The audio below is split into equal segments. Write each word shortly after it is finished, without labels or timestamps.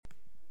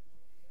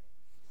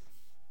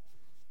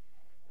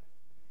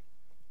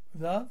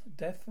Love,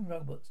 Death and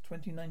Robots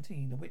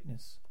 2019, The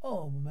Witness.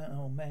 Oh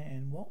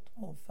man, what?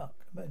 Oh fuck,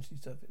 emergency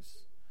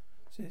service.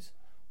 Sis,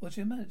 what's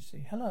your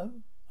emergency? Hello?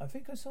 I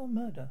think I saw a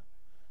murder.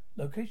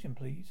 Location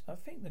please. I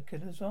think the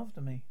killer's after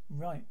me.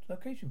 Right,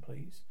 location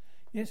please.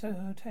 Yes, a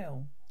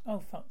hotel. Oh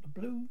fuck, the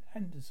Blue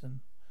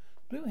Henderson.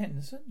 Blue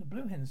Henderson? The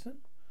Blue Henderson?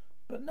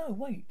 But no,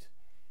 wait.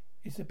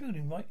 It's the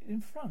building right in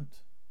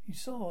front. He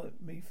saw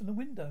me from the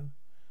window.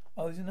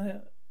 I was in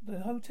the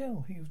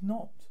hotel. He was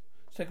not.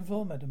 Second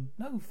floor, madam.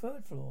 No,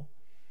 third floor.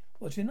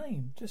 What's your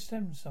name? Just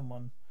send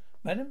someone.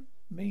 Madam?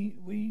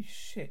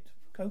 Shit.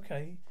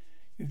 Okay.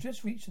 You've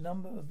just reached the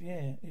number of...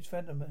 Yeah, it's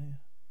Vladimir.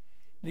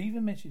 Leave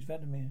a message,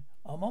 Vladimir.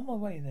 I'm on my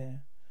way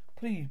there.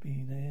 Please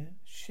be there.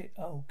 Shit.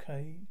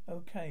 Okay.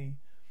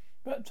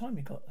 About time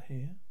you got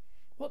here.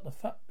 What the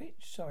fuck,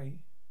 bitch? Sorry.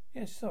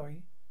 Yes,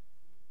 sorry.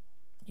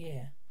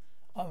 Yeah.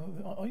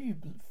 Are you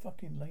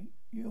fucking late?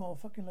 You are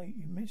fucking late.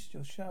 You missed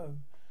your show.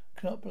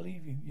 Cannot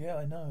believe you. Yeah,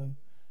 I know.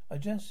 I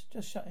just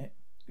shut it.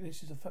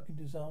 This is a fucking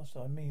disaster.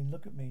 I mean,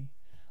 look at me.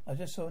 I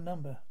just saw a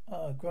number.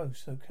 Ah,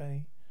 gross,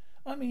 okay.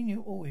 I mean,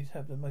 you always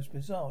have the most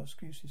bizarre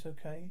excuses,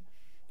 okay?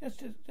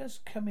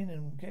 Just come in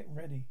and get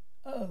ready.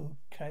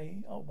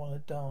 Okay, I want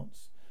to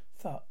dance.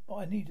 Fuck, but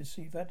I need to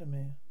see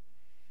Vladimir.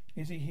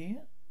 Is he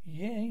here?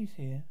 Yeah, he's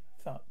here.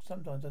 Fuck,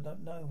 sometimes I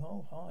don't know.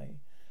 Oh,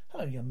 hi.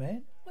 Hello, young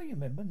man. Oh, you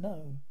remember?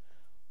 No.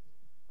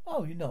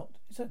 Oh, you're not.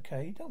 It's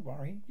okay. Don't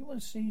worry. You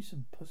want to see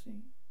some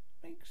pussy?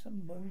 Make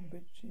some moan,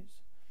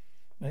 bitches.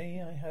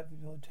 May I have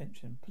your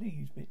attention,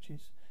 please,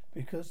 bitches?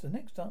 Because the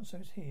next dancer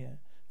is here.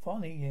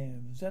 Finally, yeah.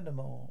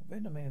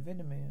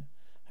 Vladimir.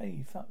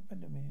 Hey, fuck,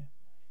 Vladimir.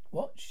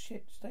 What?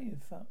 Shit. Stay,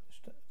 fuck.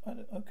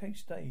 Okay,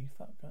 stay,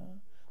 fuck.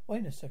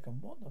 Wait a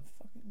second. What the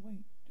fucking...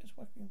 Wait. Just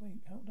fucking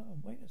wait. Hold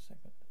on. Wait a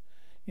second.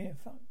 Yeah,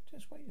 fuck.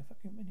 Just wait a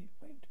fucking minute.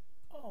 Wait.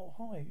 Oh,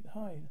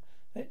 hi.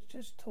 Let's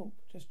just talk.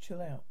 Just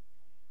chill out.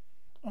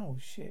 Oh,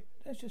 shit.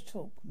 Let's just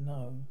talk.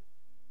 No.